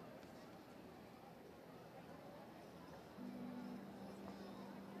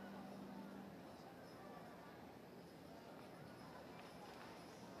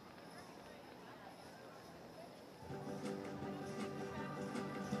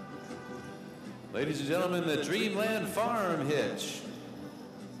 Ladies and gentlemen, the Dreamland Farm hitch.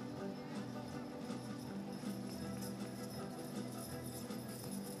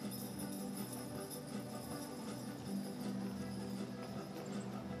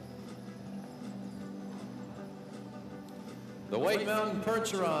 The White Mountain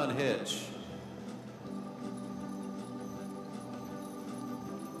Percheron hitch.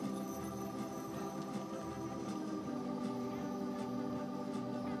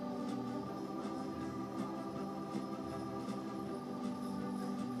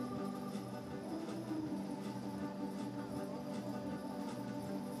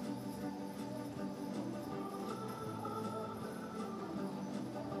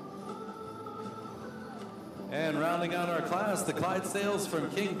 And rounding out our class, the Clydesdales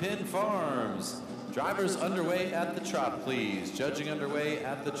from Kingpin Farms. Drivers underway at the trot, please. Judging underway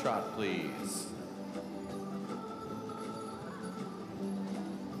at the trot, please.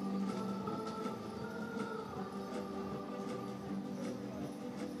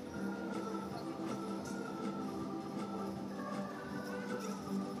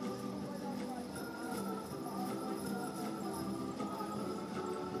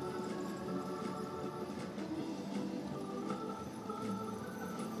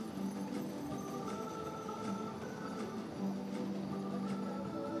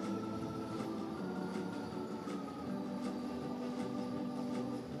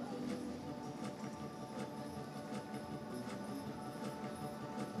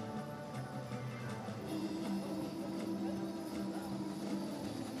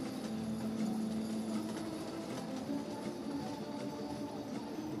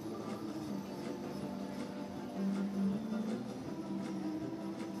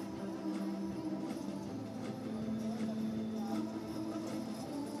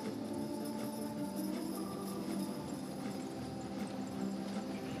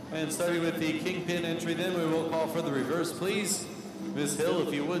 And starting with the Kingpin entry then, we will call for the reverse, please. Ms. Hill,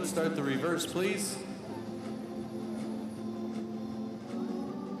 if you would, start the reverse, please.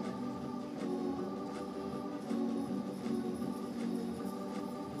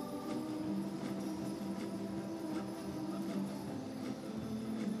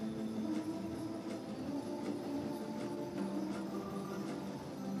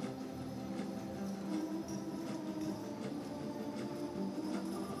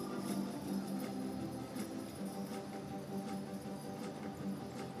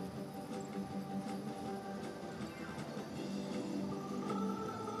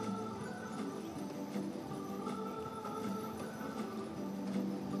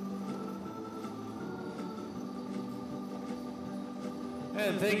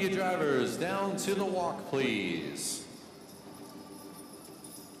 And thank you, drivers. Down to the walk, please.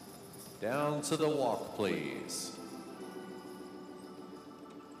 Down to the walk, please.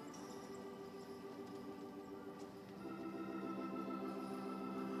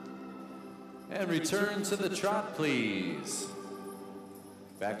 And return to the trot, please.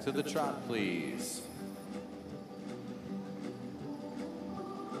 Back to the trot, please.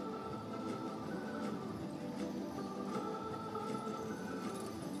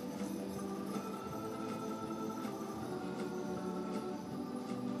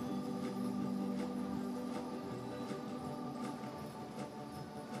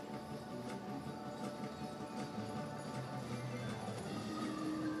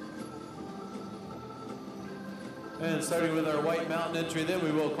 And starting with our White Mountain entry, then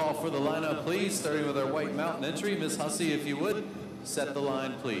we will call for the lineup, please. Starting with our White Mountain entry, Ms. Hussey, if you would, set the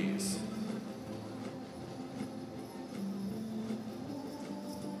line, please.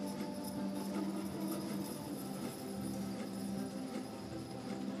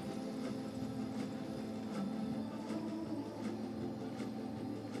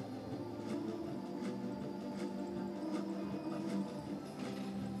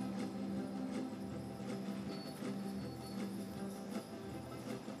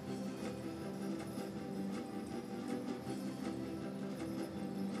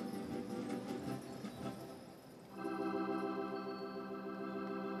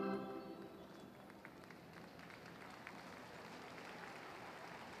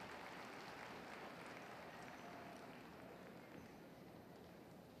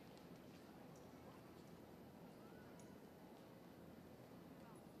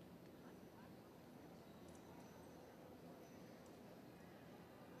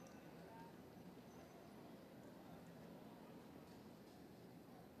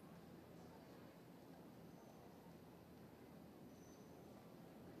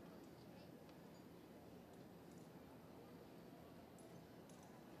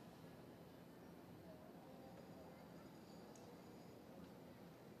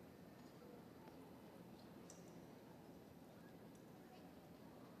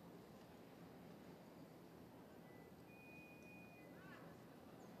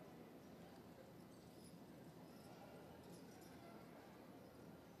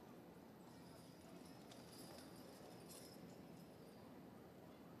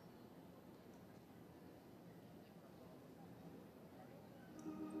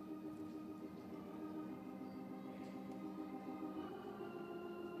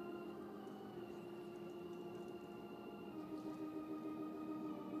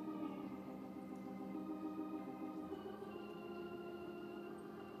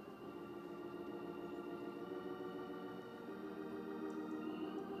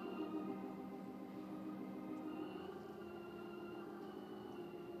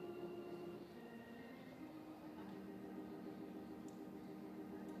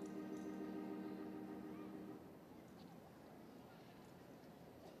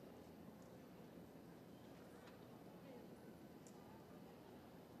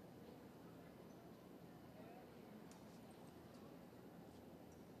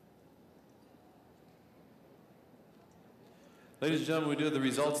 Ladies and gentlemen, we do have the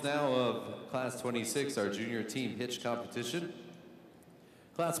results now of Class 26, our junior team hitch competition.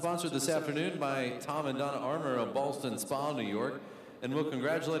 Class sponsored this afternoon by Tom and Donna Armour of Ballston Spa, New York. And we'll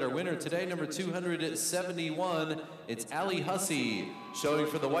congratulate our winner today, number 271. It's Allie Hussey, showing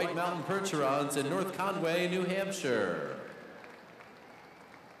for the White Mountain Percherons in North Conway, New Hampshire.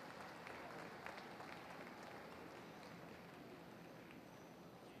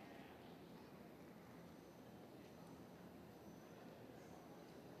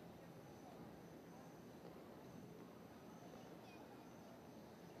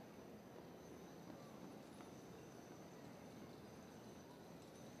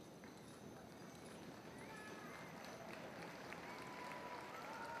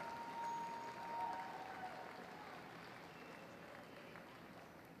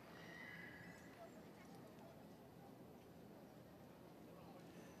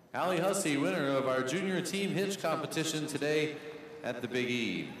 Allie Hussey, winner of our junior team hitch competition today at the Big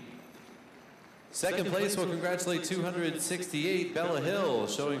E. Second place, we'll congratulate 268 Bella Hill,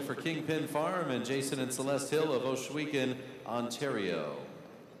 showing for Kingpin Farm, and Jason and Celeste Hill of Ohsweken, Ontario.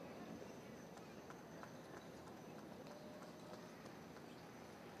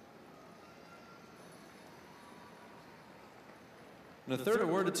 And the third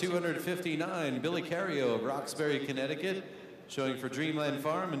award to 259, Billy Cario of Roxbury, Connecticut, showing for Dreamland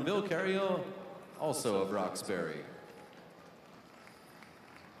Farm, and Bill Cario, also of Roxbury.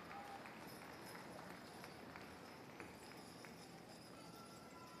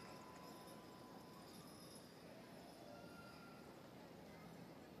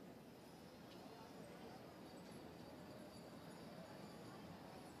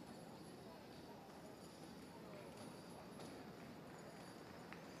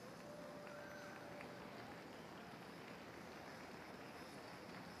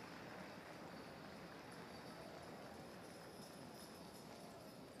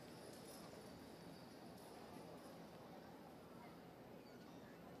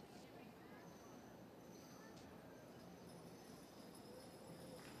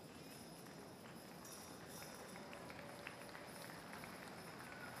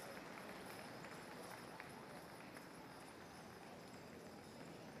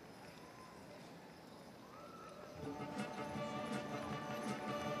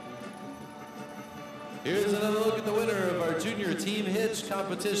 Here's another look at the winner of our junior team hitch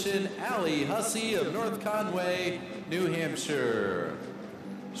competition, Allie Hussey of North Conway, New Hampshire.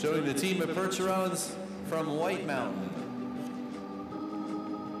 Showing the team of Percherons from White Mountain.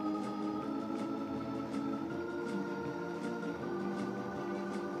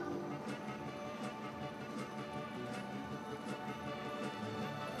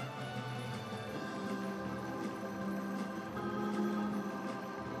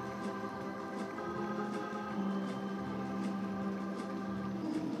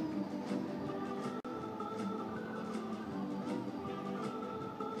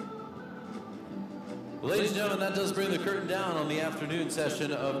 Ladies and gentlemen, that does bring the curtain down on the afternoon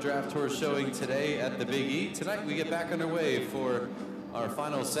session of Draft Horse Showing today at the Big E. Tonight we get back underway for our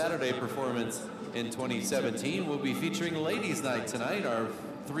final Saturday performance in 2017. We'll be featuring Ladies Night tonight. Our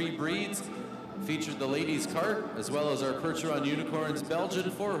three breeds featured the Ladies Cart, as well as our Percheron Unicorns Belgian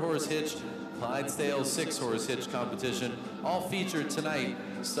 4-horse hitch, Clydesdale 6-horse hitch competition, all featured tonight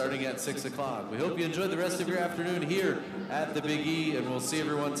starting at 6 o'clock. We hope you enjoy the rest of your afternoon here at the Big E, and we'll see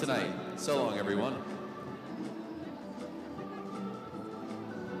everyone tonight. So long, everyone.